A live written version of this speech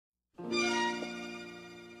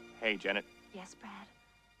Hey, Janet. Yes, Brad?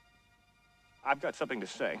 I've got something to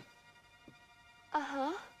say.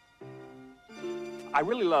 Uh-huh. I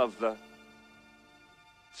really love the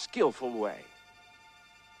skillful way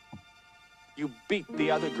you beat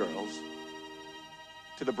the other girls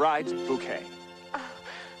to the bride's bouquet. Brad.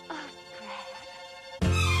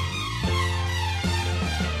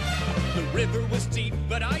 The river was deep,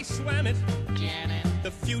 but I swam it. Janet,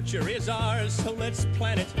 The future is ours, so let's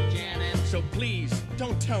plan it. Janet, So please,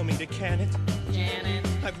 don't tell me to can it. Janet,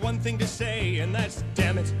 I've one thing to say, and that's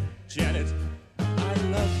damn it, Janet, I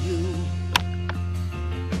love you.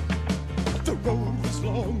 The road was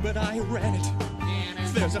long, but I ran it.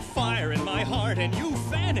 Janet, There's a fire in my heart, and you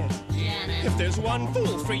fan it. Janet, If there's one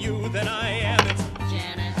fool for you, then I am it.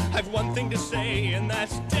 Janet, I've one thing to say, and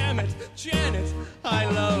that's damn it, Janet, I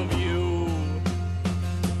love you.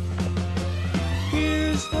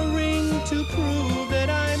 Here's a ring to prove that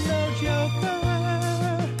I'm no joker.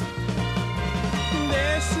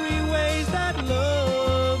 There's 3 ways that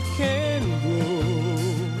love can grow.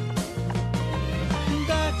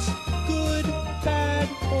 That's good, bad,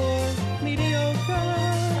 or mediocre.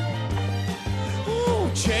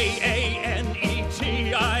 Oh, Janet,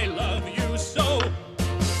 I love you so.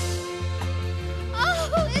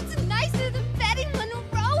 Oh, it's nicer than Betty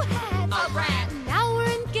Monroe had. Oh, Brad. Now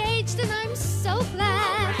we're engaged, and I'm so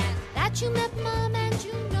glad Brad. that you met Mom and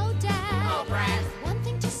you know Dad. Oh, Brad. One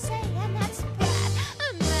thing to say, and that's Brad.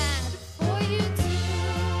 I'm mad for you too.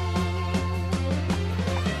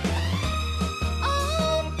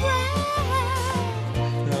 Oh, Brad.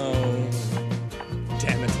 Oh,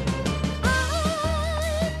 damn it.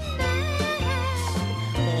 I'm mad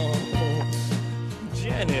Oh,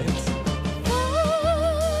 Janet, for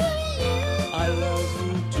you. I love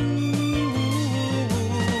you too.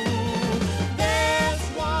 There's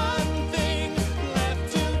one thing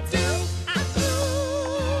left to do,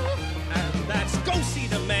 and that's go see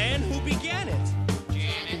the man who began it.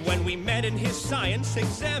 Janet, When we met in his science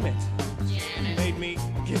exam it, Janet, made me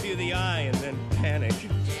give you the eye and then panic.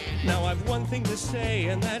 Now I've one thing to say,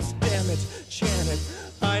 and that's damn it, Janet,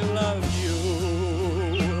 I love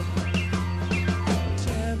you.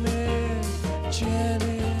 Damn it,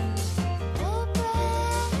 Janet.